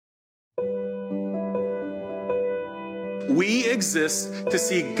We exist to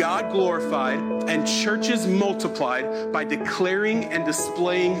see God glorified and churches multiplied by declaring and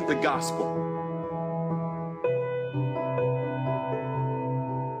displaying the gospel.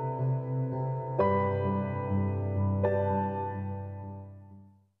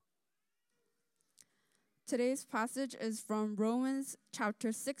 Today's passage is from Romans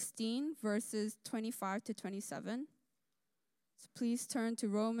chapter 16, verses 25 to 27. So please turn to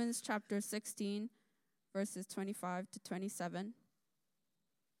Romans chapter 16, verses 25 to 27.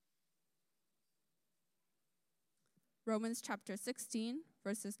 Romans chapter 16,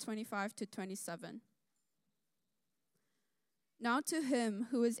 verses 25 to 27. Now to him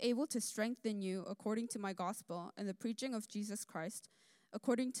who is able to strengthen you according to my gospel and the preaching of Jesus Christ,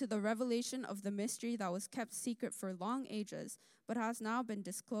 according to the revelation of the mystery that was kept secret for long ages, but has now been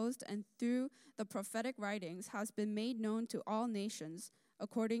disclosed and through the prophetic writings has been made known to all nations,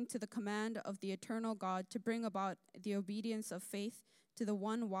 according to the command of the eternal God, to bring about the obedience of faith to the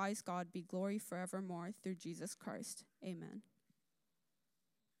one wise God be glory forevermore through Jesus Christ. Amen.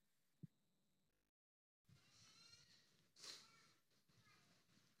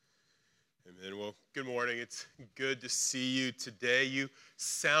 Amen. Well, good morning. It's good to see you today. You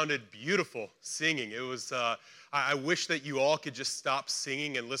sounded beautiful singing. It was. I wish that you all could just stop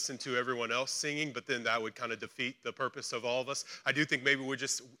singing and listen to everyone else singing, but then that would kind of defeat the purpose of all of us. I do think maybe we're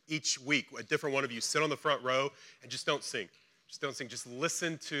just each week a different one of you sit on the front row and just don't sing. Just don't sing. Just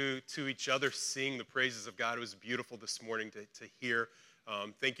listen to each other sing the praises of God. It was beautiful this morning to hear.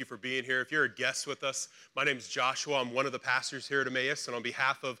 Thank you for being here. If you're a guest with us, my name is Joshua. I'm one of the pastors here at Emmaus, and on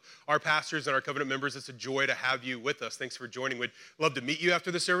behalf of our pastors and our covenant members, it's a joy to have you with us. Thanks for joining. We'd love to meet you after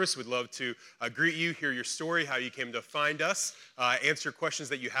the service. We'd love to greet you, hear your story, how you came to find us, answer questions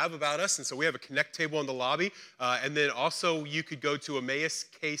that you have about us. And so we have a connect table in the lobby, and then also you could go to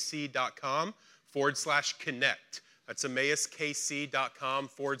EmmausKC.com/connect. That's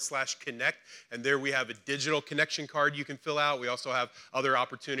EmmausKC.com/connect. And there we have a digital connection card you can fill out. We also have other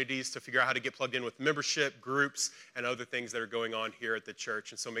opportunities to figure out how to get plugged in with membership, groups, and other things that are going on here at the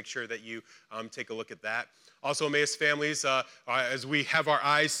church. And so make sure that you take a look at that. Also, Emmaus families, as we have our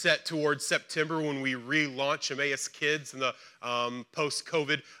eyes set towards September when we relaunch Emmaus Kids in the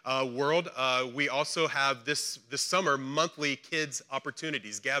post-COVID world, we also have this summer monthly kids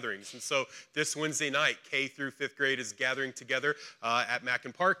opportunities, gatherings. And so this Wednesday night, K through 5th grade is gathering together at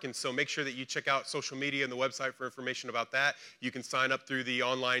Mackin Park. And so make sure that you check out social media and the website for information about that. You can sign up through the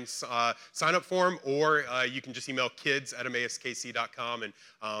online sign-up form, or you can just email kids@EmmausKC.com and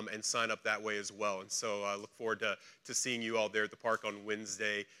sign up that way as well. And so look forward to seeing you all there at the park on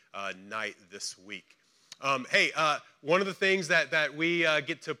Wednesday night this week. One of the things that we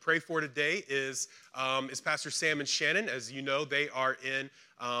get to pray for today is Pastor Sam and Shannon. As you know, they are in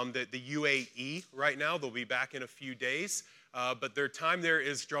the UAE right now. They'll be back in a few days. But their time there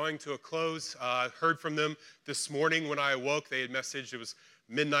is drawing to a close. Heard from them this morning when I awoke. They had messaged, it was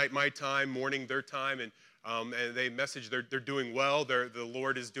midnight my time, morning their time, and they messaged they're doing well. The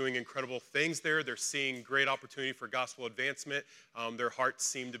Lord is doing incredible things there. They're seeing great opportunity for gospel advancement. Their hearts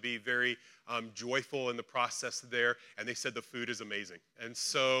seem to be very joyful in the process there, and they said the food is amazing. And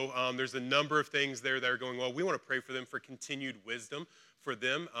so there's a number of things there that are going well. We want to pray for them for continued wisdom for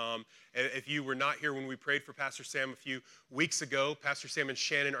them. If you were not here when we prayed for Pastor Sam a few weeks ago, Pastor Sam and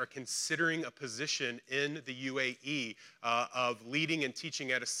Shannon are considering a position in the UAE of leading and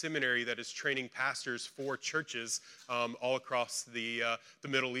teaching at a seminary that is training pastors for churches all across the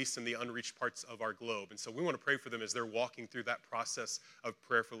Middle East and the unreached parts of our globe. And so we want to pray for them as they're walking through that process of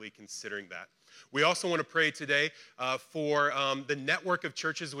prayerfully considering that. We also want to pray today for the network of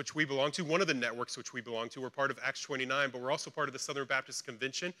churches which we belong to, one of the networks which we belong to. We're part of Acts 29, but we're also part of the Southern Baptist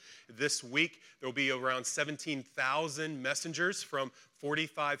Convention. This week, there will be around 17,000 messengers from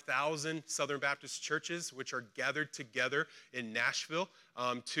 45,000 Southern Baptist churches, which are gathered together in Nashville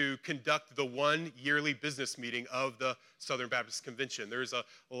to conduct the one yearly business meeting of the Southern Baptist Convention. There's a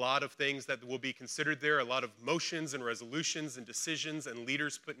lot of things that will be considered there, a lot of motions and resolutions and decisions and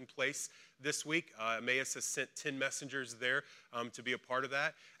leaders put in place this week. Emmaus has sent 10 messengers there to be a part of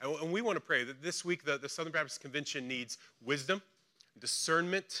that. And we want to pray that this week the Southern Baptist Convention needs wisdom,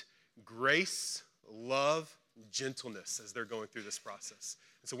 discernment, grace, love, gentleness as they're going through this process.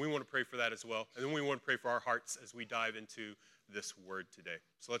 And so we want to pray for that as well. And then we want to pray for our hearts as we dive into this word today.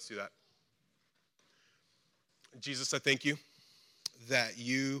 So let's do that. Jesus, I thank you that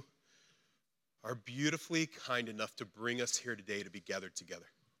you are beautifully kind enough to bring us here today to be gathered together.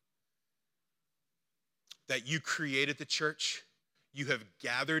 That you created the church, you have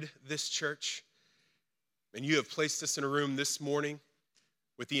gathered this church, and you have placed us in a room this morning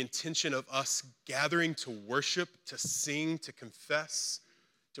with the intention of us gathering to worship, to sing, to confess,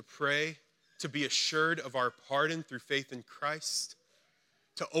 to pray, to be assured of our pardon through faith in Christ,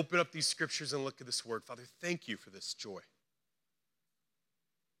 to open up these scriptures and look at this word. Father, thank you for this joy.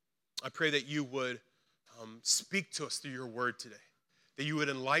 I pray that you would speak to us through your word today, that you would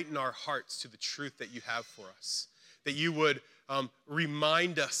enlighten our hearts to the truth that you have for us, that you would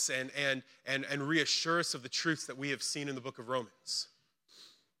remind us and reassure us of the truths that we have seen in the book of Romans.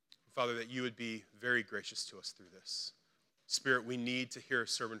 Father, that you would be very gracious to us through this. Spirit, we need to hear a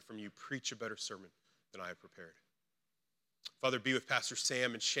sermon from you. Preach a better sermon than I have prepared. Father, be with Pastor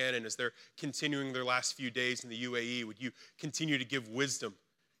Sam and Shannon as they're continuing their last few days in the UAE. Would you continue to give wisdom,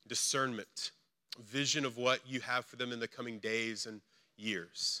 discernment, vision of what you have for them in the coming days and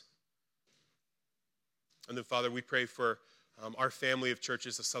years. And then, Father, we pray for our family of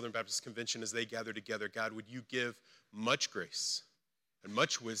churches, the Southern Baptist Convention, as they gather together. God, would you give much grace and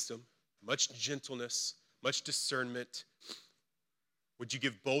much wisdom, much gentleness, much discernment. Would you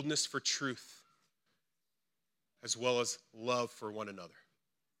give boldness for truth as well as love for one another?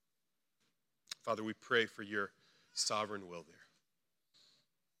 Father, we pray for your sovereign will there.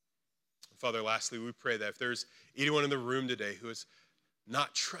 Father, lastly, we pray that if there's anyone in the room today who has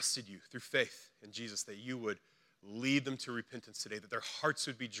not trusted you through faith in Jesus, that you would lead them to repentance today, that their hearts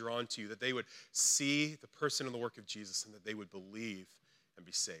would be drawn to you, that they would see the person and the work of Jesus, and that they would believe and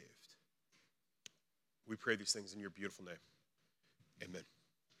be saved. We pray these things in your beautiful name. Amen.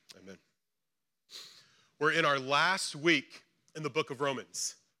 Amen. We're in our last week in the book of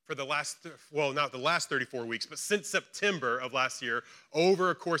Romans. For the last, well, not the last 34 weeks, but since September of last year,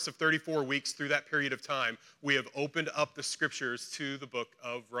 over a course of 34 weeks through that period of time, we have opened up the scriptures to the book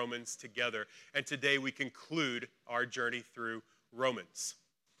of Romans together. And today we conclude our journey through Romans.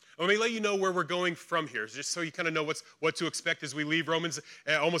 Let me let you know where we're going from here, just so you kind of know what to expect as we leave Romans.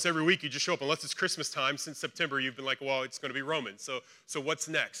 Almost every week you just show up, unless it's Christmas time. Since September, you've been like, well, it's going to be Romans. So what's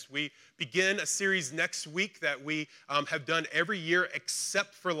next? We begin a series next week that we have done every year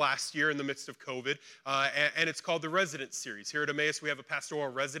except for last year in the midst of COVID, and it's called the Residence Series. Here at Emmaus, we have a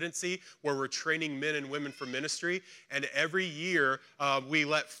pastoral residency where we're training men and women for ministry, and every year we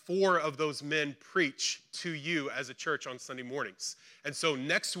let 4 of those men preach to you as a church on Sunday mornings. And so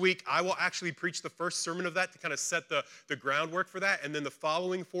next week, I will actually preach the first sermon of that to kind of set the groundwork for that. And then the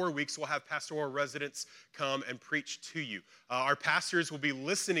following 4 weeks, we'll have pastoral residents come and preach to you. Our pastors will be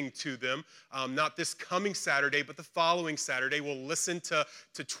listening to them, not this coming Saturday, but the following Saturday. We'll listen to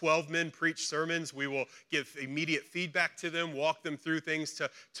 12 men preach sermons. We will give immediate feedback to them, walk them through things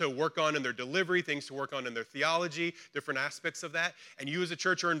to work on in their delivery, things to work on in their theology, different aspects of that. And you as a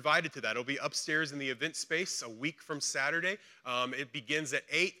church are invited to that. It'll be upstairs in the event space a week from Saturday. It begins at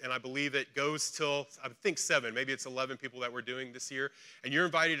 8, and I believe it goes till, I think, 7. Maybe it's 11 people that we're doing this year. And you're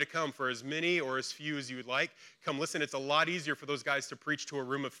invited to come for as many or as few as you would like. Come listen. It's a lot easier for those guys to preach to a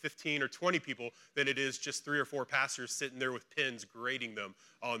room of 15 or 20 people than it is just 3 or 4 pastors sitting there with pens grading them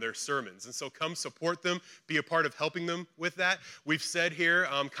on their sermons. And so come support them, be a part of helping them with that. We've said here,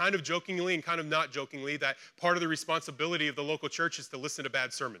 kind of jokingly and kind of not jokingly, that part of the responsibility of the local church is to listen to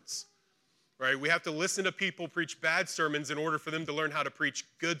bad sermons. Right? We have to listen to people preach bad sermons in order for them to learn how to preach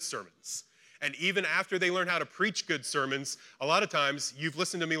good sermons. And even after they learn how to preach good sermons, a lot of times, you've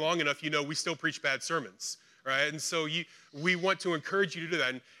listened to me long enough, you know we still preach bad sermons. Right? And so we want to encourage you to do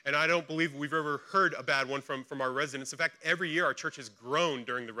that. And I don't believe we've ever heard a bad one from our residents. In fact, every year our church has grown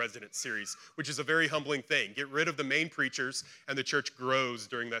during the resident series, which is a very humbling thing. Get rid of the main preachers and the church grows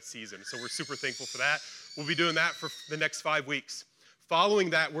during that season. So we're super thankful for that. We'll be doing that for the next 5 weeks. Following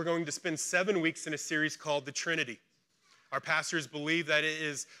that, we're going to spend 7 weeks in a series called The Trinity. Our pastors believe that it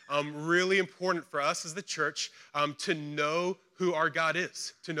is really important for us as the church to know who our God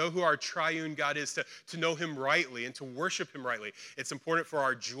is, to know who our triune God is, to know him rightly and to worship him rightly. It's important for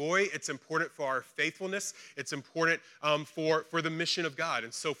our joy. It's important for our faithfulness. It's important for the mission of God.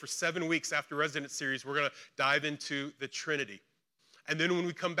 And so for 7 weeks after Resident Series, we're going to dive into the Trinity. And then when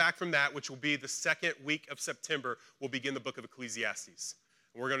we come back from that, which will be the second week of September, we'll begin the book of Ecclesiastes.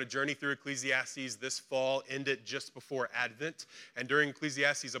 We're going to journey through Ecclesiastes this fall, end it just before Advent. And during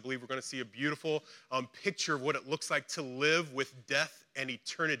Ecclesiastes, I believe we're going to see a beautiful picture of what it looks like to live with death and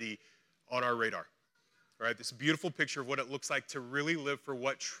eternity on our radar. All right, this beautiful picture of what it looks like to really live for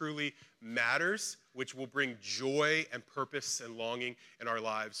what truly matters, which will bring joy and purpose and longing in our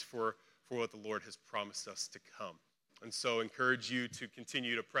lives for what the Lord has promised us to come. And so I encourage you to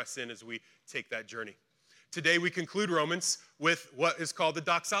continue to press in as we take that journey. Today we conclude Romans with what is called the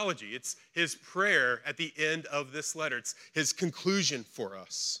doxology. It's his prayer at the end of this letter. It's his conclusion for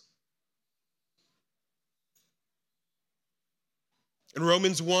us. In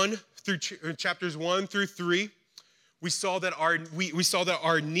Romans 1 through chapters 1 through 3, we saw our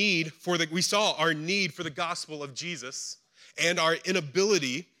need for the gospel of Jesus and the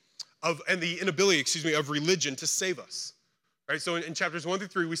inability of religion to save us. Right? So in chapters 1 through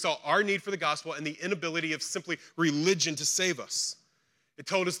 3, we saw our need for the gospel and the inability of simply religion to save us. It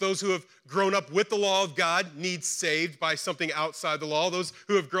told us those who have grown up with the law of God need saved by something outside the law. Those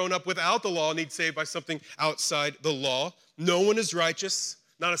who have grown up without the law need saved by something outside the law. No one is righteous.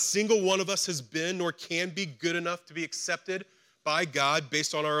 Not a single one of us has been nor can be good enough to be accepted by God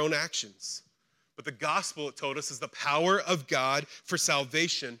based on our own actions. But the gospel, it told us, is the power of God for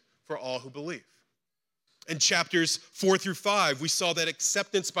salvation for all who believe. In chapters 4 through 5, we saw that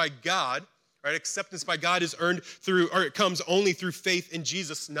acceptance by God, right? Acceptance by God is earned through, or it comes only through faith in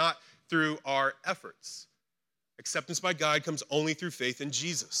Jesus, not through our efforts. Acceptance by God comes only through faith in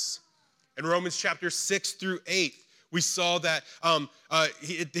Jesus. In Romans chapter 6 through 8, we saw that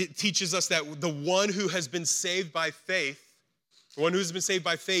it teaches us that the one who has been saved by faith,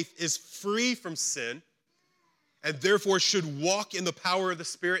 is free from sin and therefore should walk in the power of the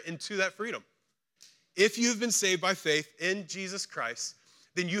Spirit into that freedom. If you have been saved by faith in Jesus Christ,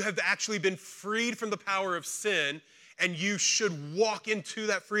 then you have actually been freed from the power of sin, and you should walk into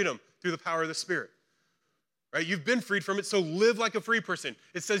that freedom through the power of the Spirit. Right? You've been freed from it, so live like a free person.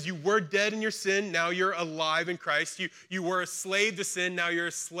 It says you were dead in your sin, now you're alive in Christ. You were a slave to sin, now you're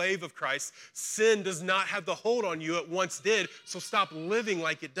a slave of Christ. Sin does not have the hold on you it once did, so stop living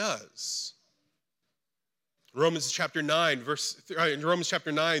like it does. Romans chapter 9 through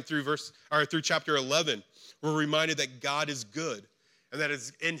chapter 11, we're reminded that God is good, and that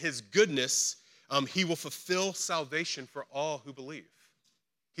is in his goodness, he will fulfill salvation for all who believe.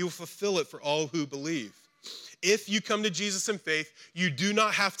 He will fulfill it for all who believe. If you come to Jesus in faith, you do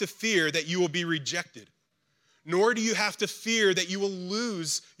not have to fear that you will be rejected, nor do you have to fear that you will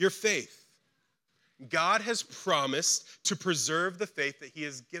lose your faith. God has promised to preserve the faith that he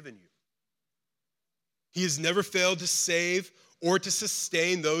has given you. He has never failed to save or to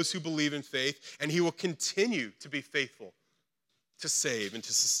sustain those who believe in faith, and he will continue to be faithful to save and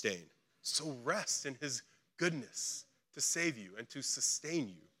to sustain. So rest in his goodness to save you and to sustain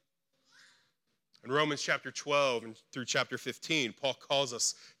you. In Romans chapter 12 and through chapter 15, Paul calls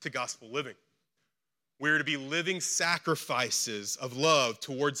us to gospel living. We're to be living sacrifices of love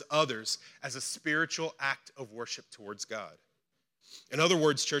towards others as a spiritual act of worship towards God. In other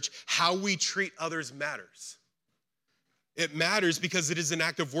words, church, how we treat others matters. It matters because it is an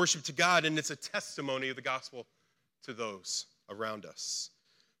act of worship to God, and it's a testimony of the gospel to those around us.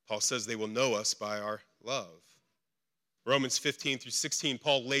 Paul says they will know us by our love. Romans 15 through 16,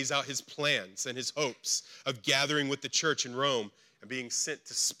 Paul lays out his plans and his hopes of gathering with the church in Rome and being sent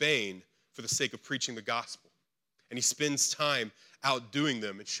to Spain for the sake of preaching the gospel. And he spends time outdoing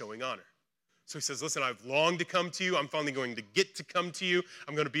them and showing honor. So he says, listen, I've longed to come to you. I'm finally going to get to come to you.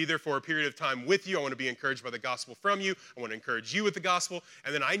 I'm going to be there for a period of time with you. I want to be encouraged by the gospel from you. I want to encourage you with the gospel.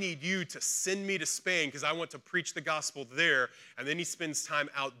 And then I need you to send me to Spain because I want to preach the gospel there. And then he spends time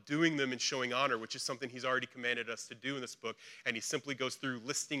outdoing them and showing honor, which is something he's already commanded us to do in this book. And he simply goes through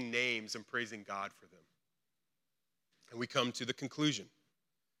listing names and praising God for them. And we come to the conclusion,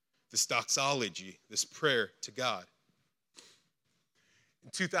 this doxology, this prayer to God.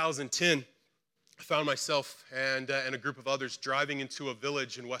 In 2010, I found myself and a group of others driving into a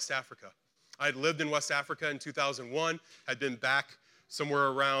village in West Africa. I had lived in West Africa in 2001, had been back somewhere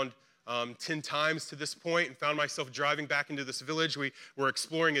around 10 times to this point, and found myself driving back into this village. We were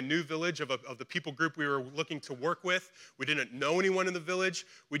exploring a new village of the people group we were looking to work with. We didn't know anyone in the village.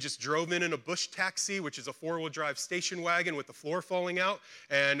 We just drove in a bush taxi, which is a four-wheel drive station wagon with the floor falling out,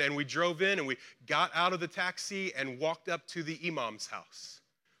 and we drove in, and we got out of the taxi and walked up to the imam's house.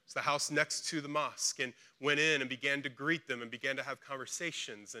 It's the house next to the mosque, and went in and began to greet them and began to have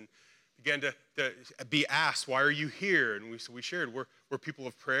conversations and began to be asked, why are you here? And we shared, we're people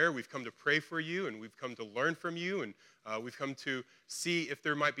of prayer. We've come to pray for you, and we've come to learn from you, and we've come to see if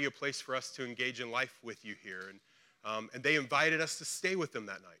there might be a place for us to engage in life with you here. And they invited us to stay with them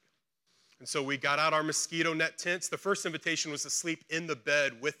that night. And so we got out our mosquito net tents. The first invitation was to sleep in the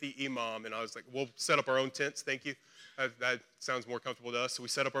bed with the imam, and I was like, we'll set up our own tents, thank you. That sounds more comfortable to us. So we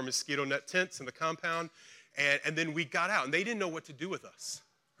set up our mosquito net tents in the compound, and then we got out, and they didn't know what to do with us.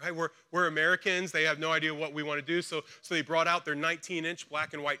 Right? We're Americans. They have no idea what we want to do. So they brought out their 19-inch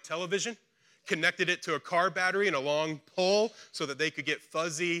black and white television, connected it to a car battery and a long pole so that they could get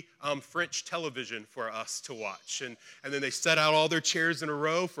fuzzy French television for us to watch. And then they set out all their chairs in a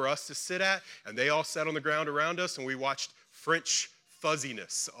row for us to sit at, and they all sat on the ground around us, and we watched French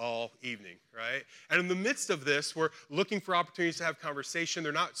fuzziness all evening, right? And in the midst of this, we're looking for opportunities to have conversation.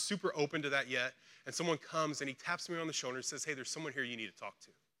 They're not super open to that yet. And someone comes and he taps me on the shoulder and says, hey, there's someone here you need to talk to.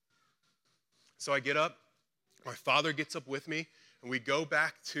 So I get up, my father gets up with me, and we go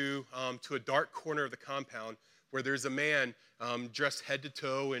back to a dark corner of the compound where there's a man dressed head to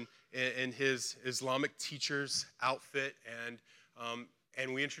toe in his Islamic teacher's outfit,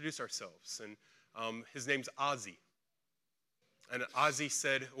 and we introduce ourselves. And his name's Ozzy. And Ozzy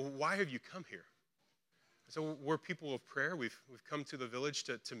said, well, why have you come here? So we're people of prayer. We've come to the village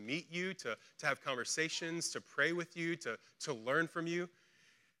to meet you, to have conversations, to pray with you, to learn from you.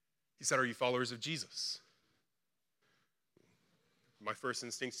 He said, are you followers of Jesus? My first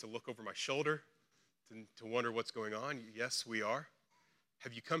instinct is to look over my shoulder, to wonder what's going on. Yes, we are.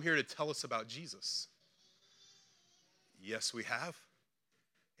 Have you come here to tell us about Jesus? Yes, we have.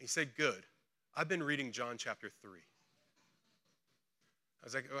 And he said, good. I've been reading John chapter 3. I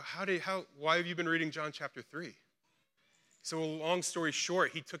was like, why have you been reading John chapter 3? So long story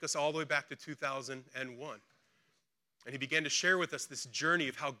short, he took us all the way back to 2001. And he began to share with us this journey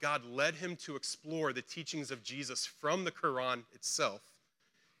of how God led him to explore the teachings of Jesus from the Quran itself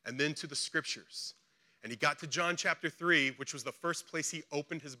and then to the scriptures. And he got to John chapter 3, which was the first place he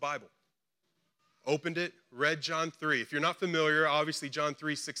opened his Bible. Opened it, read John 3. If you're not familiar, obviously John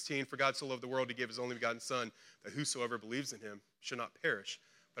 3:16, for God so loved the world, he gave his only begotten Son, that whosoever believes in him should not perish,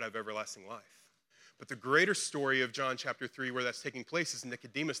 but have everlasting life. But the greater story of John chapter 3, where that's taking place, is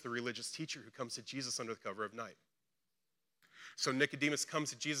Nicodemus, the religious teacher who comes to Jesus under the cover of night. So Nicodemus comes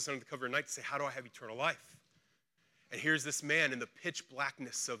to Jesus under the cover of night to say, how do I have eternal life? And here's this man in the pitch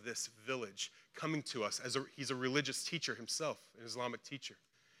blackness of this village coming to us. He's a religious teacher himself, an Islamic teacher.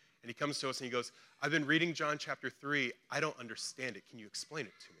 And he comes to us and he goes, I've been reading John chapter 3. I don't understand it. Can you explain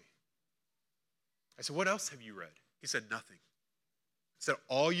it to me? I said, what else have you read? He said, nothing. I said,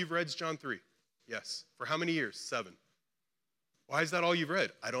 all you've read is John 3? Yes. For how many years? 7. Why is that all you've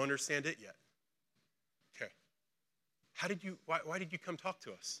read? I don't understand it yet. Okay. Why did you come talk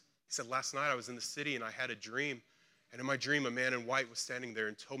to us? He said, last night I was in the city and I had a dream. And in my dream, a man in white was standing there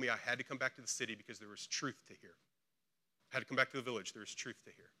and told me I had to come back to the city because there was truth to hear. I had to come back to the village. There was truth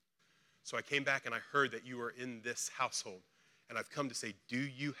to hear. So I came back and I heard that you were in this household. And I've come to say, do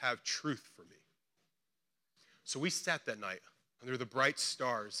you have truth for me? So we sat that night under the bright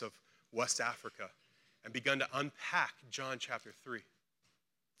stars of West Africa and begun to unpack John chapter 3.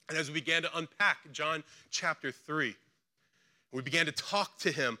 And as we began to unpack John chapter 3, we began to talk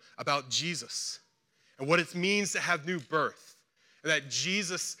to him about Jesus and what it means to have new birth. And that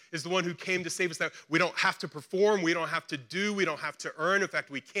Jesus is the one who came to save us. That we don't have to perform, we don't have to do, we don't have to earn. In fact,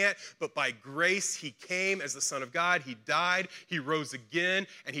 we can't. But by grace, he came as the Son of God. He died, he rose again,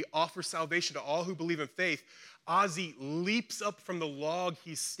 and he offers salvation to all who believe in faith. Ozzy leaps up from the log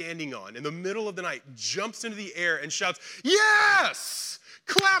he's standing on in the middle of the night, jumps into the air and shouts, yes!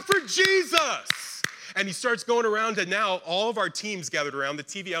 Clap for Jesus! And he starts going around, and now all of our teams gathered around the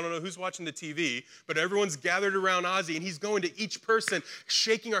TV. I don't know who's watching the TV, but everyone's gathered around Ozzy, and he's going to each person,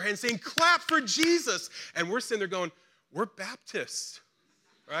 shaking our hands, saying, clap for Jesus. And we're sitting there going, we're Baptists,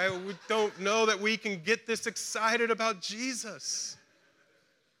 right? We don't know that we can get this excited about Jesus.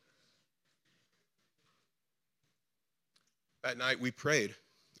 That night we prayed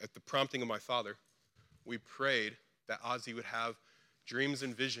at the prompting of my father. We prayed that Ozzy would have dreams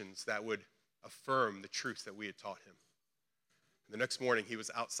and visions that would affirm the truths that we had taught him. And the next morning, he was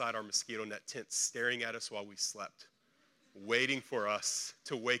outside our mosquito net tent staring at us while we slept, waiting for us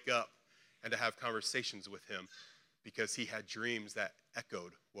to wake up and to have conversations with him because he had dreams that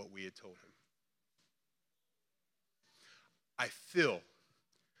echoed what we had told him. I feel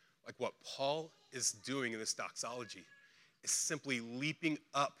like what Paul is doing in this doxology is simply leaping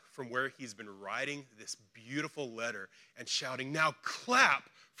up from where he's been writing this beautiful letter and shouting, now clap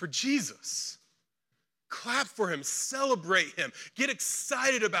for Jesus. Clap for him, celebrate him, get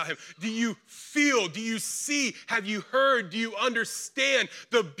excited about him. Do you feel, do you see, have you heard, do you understand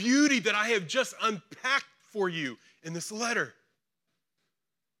the beauty that I have just unpacked for you in this letter?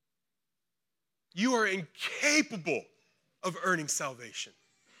 You are incapable of earning salvation.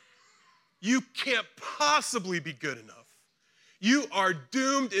 You can't possibly be good enough. You are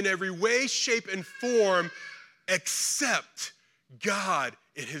doomed in every way, shape, and form, except God,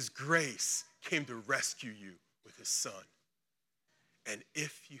 in his grace, came to rescue you with his Son. And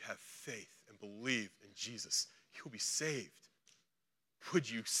if you have faith and believe in Jesus, you'll be saved. Would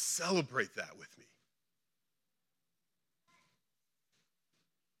you celebrate that with me?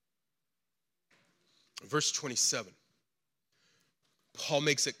 Verse 27, Paul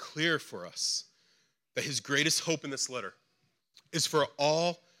makes it clear for us that his greatest hope in this letter is for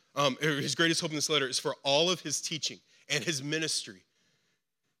all, his greatest hope in this letter is for all of his teaching and his ministry,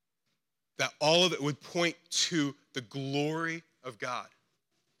 that all of it would point to the glory of God.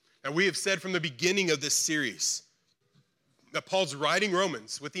 Now, we have said from the beginning of this series that Paul's writing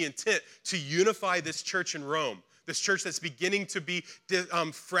Romans with the intent to unify this church in Rome, this church that's beginning to be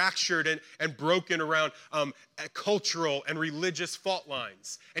fractured and broken around cultural and religious fault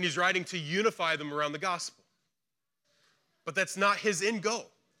lines. And he's writing to unify them around the gospel. But that's not his end goal.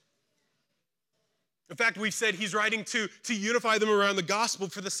 In fact, we've said he's writing to unify them around the gospel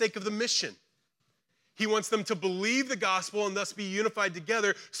for the sake of the mission. He wants them to believe the gospel and thus be unified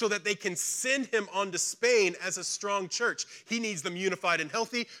together so that they can send him on to Spain as a strong church. He needs them unified and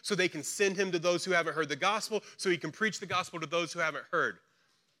healthy so they can send him to those who haven't heard the gospel, so he can preach the gospel to those who haven't heard.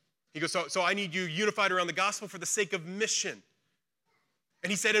 He goes, so I need you unified around the gospel for the sake of mission.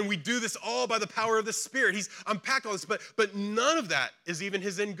 And he said, and we do this all by the power of the Spirit. He's unpacked all this, but none of that is even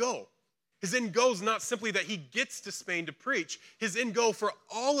his end goal. His end goal is not simply that he gets to Spain to preach. His end goal for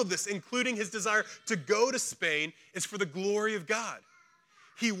all of this, including his desire to go to Spain, is for the glory of God.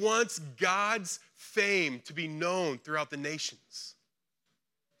 He wants God's fame to be known throughout the nations.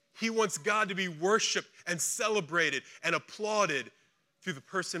 He wants God to be worshiped and celebrated and applauded through the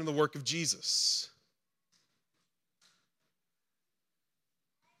person and the work of Jesus.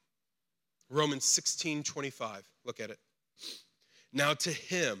 Romans 16:25, look at it. Now to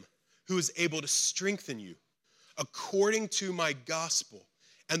him who is able to strengthen you according to my gospel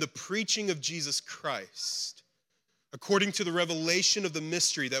and the preaching of Jesus Christ, according to the revelation of the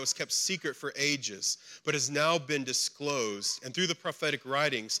mystery that was kept secret for ages, but has now been disclosed, and through the prophetic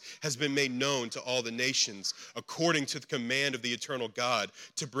writings has been made known to all the nations, according to the command of the eternal God,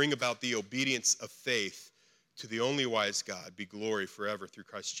 to bring about the obedience of faith to the only wise God, be glory forever through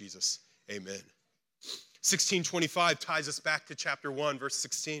Christ Jesus. Amen. 16:25 ties us back to chapter 1, verse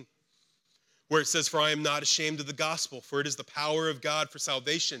 16. Where it says, for I am not ashamed of the gospel, for it is the power of God for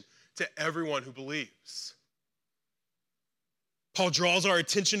salvation to everyone who believes. Paul draws our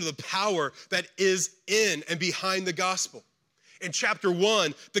attention to the power that is in and behind the gospel. In chapter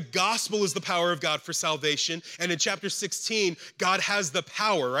 1, the gospel is the power of God for salvation. And in chapter 16, God has the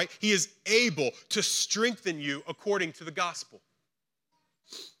power, right? He is able to strengthen you according to the gospel.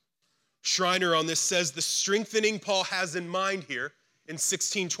 Schreiner on this says the strengthening Paul has in mind here in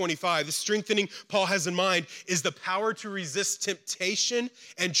 16:25, the strengthening Paul has in mind is the power to resist temptation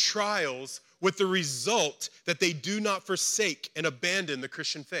and trials with the result that they do not forsake and abandon the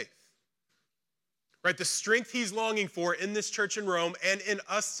Christian faith. Right? The strength he's longing for in this church in Rome and in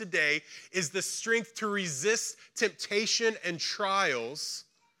us today is the strength to resist temptation and trials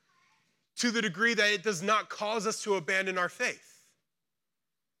to the degree that it does not cause us to abandon our faith.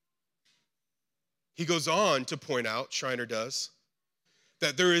 He goes on to point out, Schreiner does,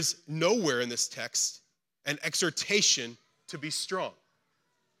 that there is nowhere in this text an exhortation to be strong.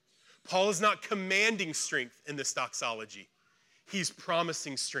 Paul is not commanding strength in this doxology. He's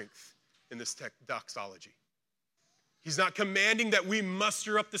promising strength in this doxology. He's not commanding that we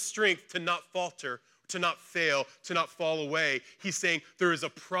muster up the strength to not falter, to not fail, to not fall away. He's saying there is a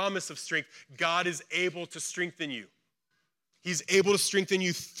promise of strength. God is able to strengthen you. He's able to strengthen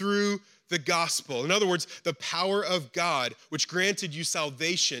you through the gospel. In other words, the power of God, which granted you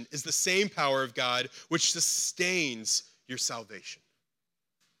salvation, is the same power of God which sustains your salvation.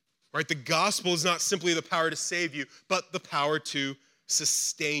 Right? The gospel is not simply the power to save you, but the power to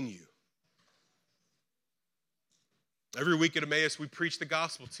sustain you. Every week at Emmaus, we preach the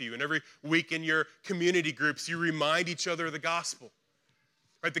gospel to you. And every week in your community groups, you remind each other of the gospel.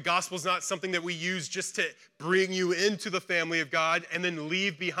 Right? The gospel is not something that we use just to bring you into the family of God and then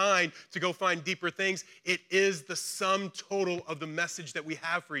leave behind to go find deeper things. It is the sum total of the message that we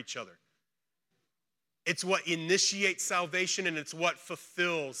have for each other. It's what initiates salvation, and it's what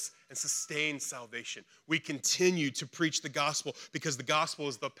fulfills and sustains salvation. We continue to preach the gospel because the gospel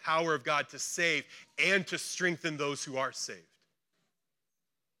is the power of God to save and to strengthen those who are saved.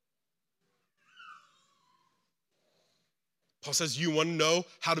 Paul says, you want to know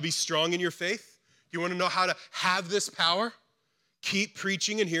how to be strong in your faith? You want to know how to have this power? Keep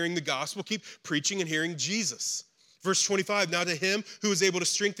preaching and hearing the gospel. Keep preaching and hearing Jesus. Verse 25, now to him who is able to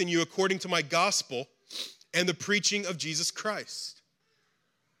strengthen you according to my gospel and the preaching of Jesus Christ.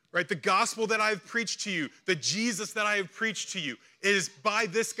 Right? The gospel that I have preached to you, the Jesus that I have preached to you, it is by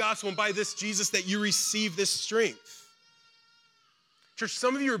this gospel and by this Jesus that you receive this strength. Church,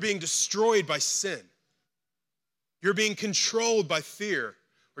 some of you are being destroyed by sin. You're being controlled by fear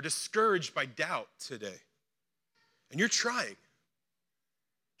or discouraged by doubt today. And you're trying.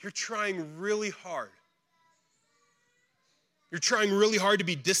 You're trying really hard. You're trying really hard to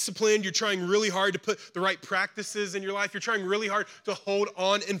be disciplined. You're trying really hard to put the right practices in your life. You're trying really hard to hold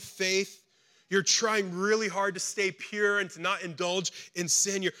on in faith. You're trying really hard to stay pure and to not indulge in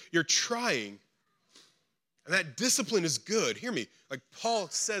sin. You're trying. And that discipline is good. Hear me. Like Paul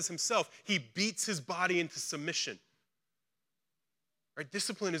says himself, he beats his body into submission. Right?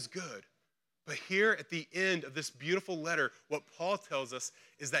 Discipline is good. But here at the end of this beautiful letter, what Paul tells us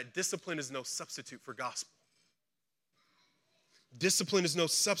is that discipline is no substitute for gospel. Discipline is no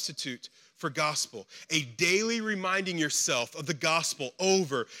substitute for gospel. A daily reminding yourself of the gospel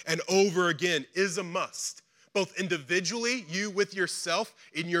over and over again is a must. Both individually, you with yourself,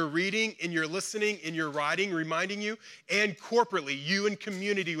 in your reading, in your listening, in your writing, reminding you, and corporately, you in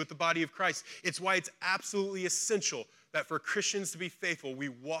community with the body of Christ. It's why it's absolutely essential that for Christians to be faithful, we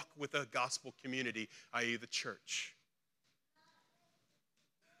walk with a gospel community, i.e. the church.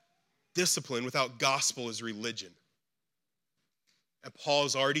 Discipline without gospel is religion. And Paul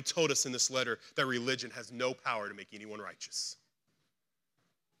has already told us in this letter that religion has no power to make anyone righteous.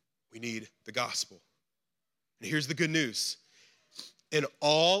 We need the gospel. And here's the good news. In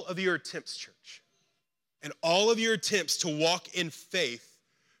all of your attempts, church, in all of your attempts to walk in faith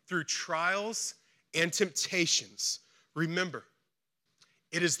through trials and temptations, remember,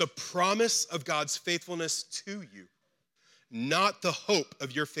 it is the promise of God's faithfulness to you, not the hope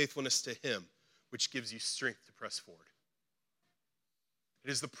of your faithfulness to him, which gives you strength to press forward. It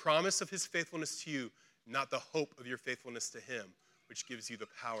is the promise of his faithfulness to you, not the hope of your faithfulness to him, which gives you the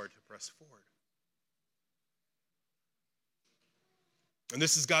power to press forward. And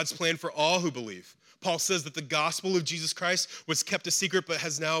this is God's plan for all who believe. Paul says that the gospel of Jesus Christ was kept a secret but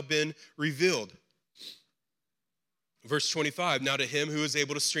has now been revealed. Verse 25, now to him who is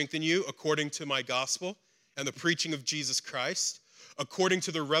able to strengthen you according to my gospel and the preaching of Jesus Christ, according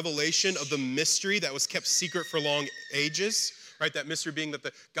to the revelation of the mystery that was kept secret for long ages, right? That mystery being that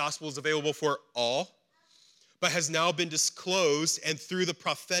the gospel is available for all, but has now been disclosed and through the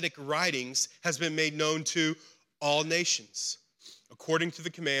prophetic writings has been made known to all nations, according to the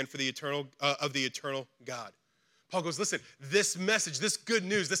command for the eternal God. Paul goes, listen, this message, this good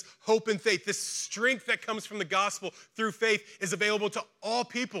news, this hope and faith, this strength that comes from the gospel through faith is available to all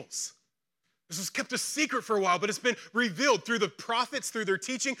peoples. This was kept a secret for a while, but it's been revealed through the prophets, through their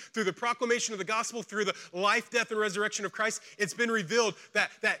teaching, through the proclamation of the gospel, through the life, death, and resurrection of Christ. It's been revealed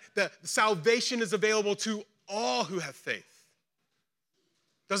that the salvation is available to all who have faith.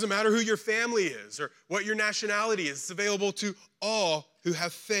 Doesn't matter who your family is or what your nationality is. It's available to all who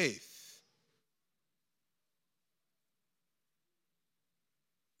have faith.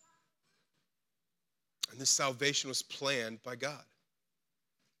 And this salvation was planned by God.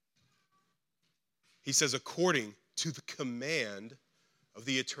 He says, according to the command of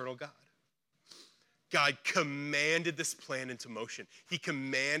the eternal God. God commanded this plan into motion. He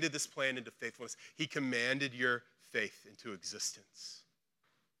commanded this plan into faithfulness. He commanded your faith into existence.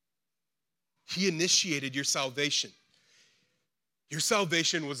 He initiated your salvation. Your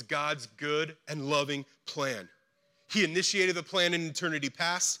salvation was God's good and loving plan. He initiated the plan in eternity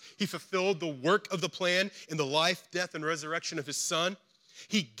past. He fulfilled the work of the plan in the life, death, and resurrection of his Son.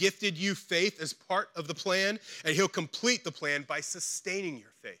 He gifted you faith as part of the plan, and he'll complete the plan by sustaining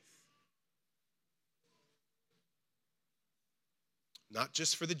your faith. Not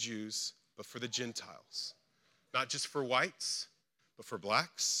just for the Jews, but for the Gentiles. Not just for whites, but for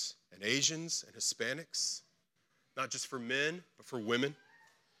blacks and Asians and Hispanics. Not just for men, but for women.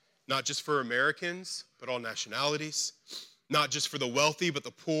 Not just for Americans, but all nationalities. Not just for the wealthy, but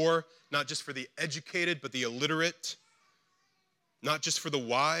the poor. Not just for the educated, but the illiterate. Not just for the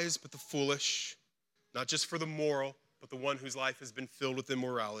wise, but the foolish. Not just for the moral, but the one whose life has been filled with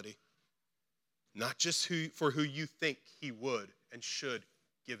immorality. Not just for who you think he would and should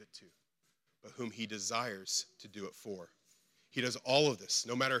give it to, but whom he desires to do it for. He does all of this,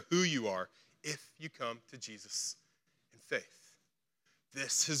 no matter who you are, if you come to Jesus in faith.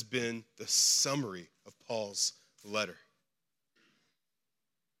 This has been the summary of Paul's letter.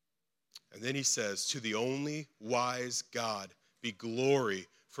 And then he says, to the only wise God be glory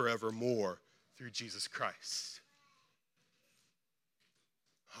forevermore through Jesus Christ.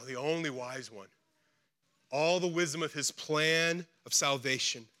 Oh, the only wise one. All the wisdom of his plan of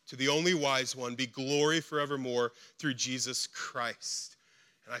salvation. To the only wise one be glory forevermore through Jesus Christ.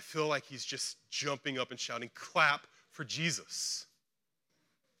 And I feel like he's just jumping up and shouting, clap for Jesus.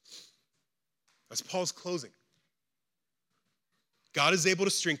 That's Paul's closing. God is able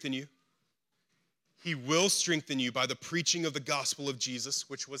to strengthen you. He will strengthen you by the preaching of the gospel of Jesus,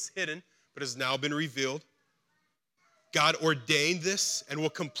 which was hidden, but has now been revealed. God ordained this and will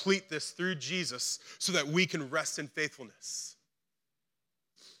complete this through Jesus so that we can rest in faithfulness.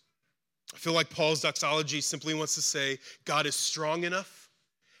 I feel like Paul's doxology simply wants to say God is strong enough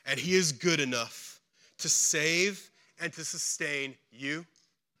and he is good enough to save and to sustain you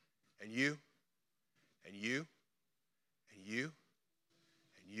and you and you and you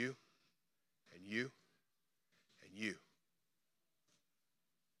and you and you and you.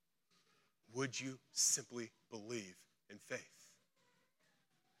 Would you simply believe in faith?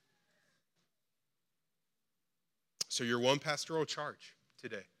 So your one pastoral charge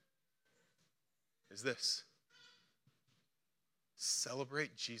today is this: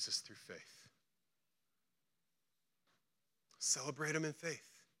 celebrate Jesus through faith. Celebrate him in faith.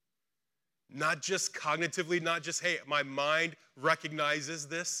 Not just cognitively, not just, hey, my mind recognizes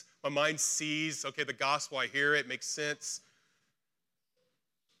this. My mind sees, okay, the gospel, I hear it, makes sense.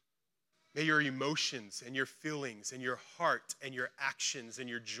 May your emotions and your feelings and your heart and your actions and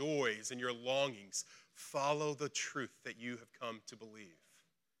your joys and your longings follow the truth that you have come to believe.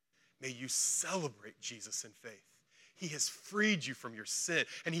 May you celebrate Jesus in faith. He has freed you from your sin,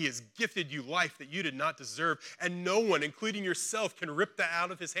 and he has gifted you life that you did not deserve, and no one, including yourself, can rip that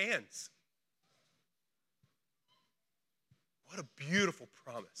out of his hands. What a beautiful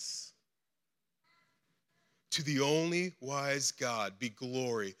promise. To the only wise God be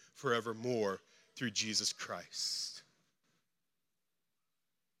glory forevermore through Jesus Christ.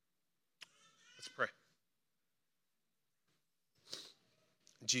 Let's pray.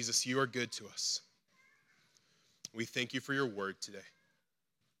 Jesus, you are good to us. We thank you for your word today.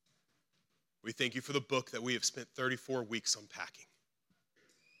 We thank you for the book that we have spent 34 weeks unpacking.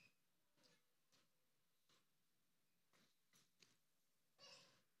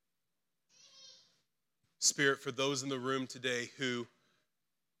 Spirit, for those in the room today who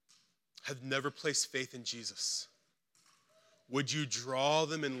have never placed faith in Jesus, would you draw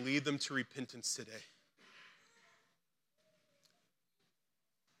them and lead them to repentance today?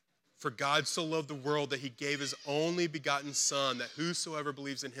 For God so loved the world that he gave his only begotten Son, that whosoever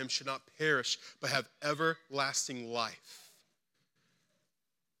believes in him should not perish, but have everlasting life.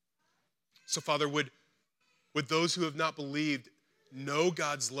 So, Father, would those who have not believed know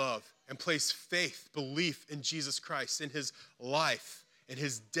God's love and place faith, belief in Jesus Christ, in his life, in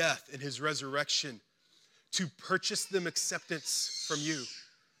his death, in his resurrection, to purchase them acceptance from you?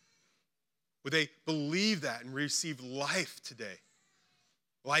 Would they believe that and receive life today?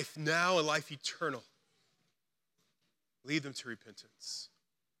 Life now and life eternal. Lead them to repentance.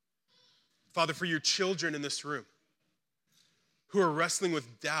 Father, for your children in this room who are wrestling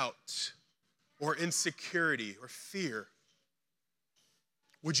with doubt or insecurity or fear,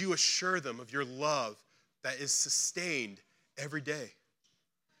 would you assure them of your love that is sustained every day,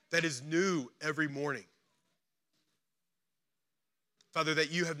 that is new every morning? Father,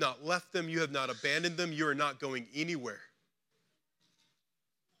 that you have not left them, you have not abandoned them, you are not going anywhere.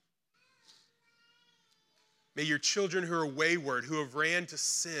 May your children who are wayward, who have ran to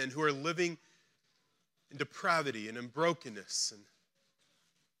sin, who are living in depravity and in brokenness and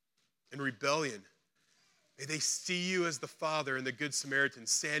in rebellion, may they see you as the Father and the Good Samaritan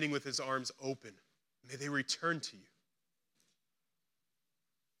standing with his arms open. May they return to you.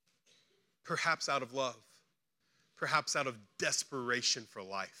 Perhaps out of love, perhaps out of desperation for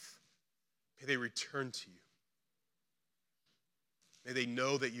life. May they return to you. May they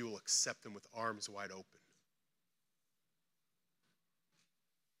know that you will accept them with arms wide open.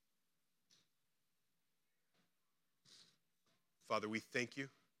 Father, we thank you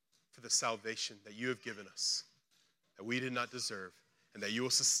for the salvation that you have given us, that we did not deserve, and that you will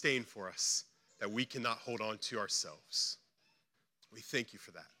sustain for us, that we cannot hold on to ourselves. We thank you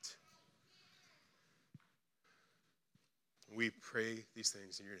for that. We pray these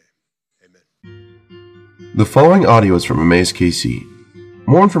things in your name. Amen. The following audio is from Emmaus KC.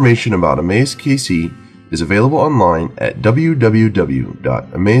 More information about Emmaus KC is available online at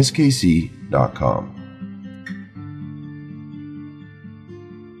www.emmauskc.com.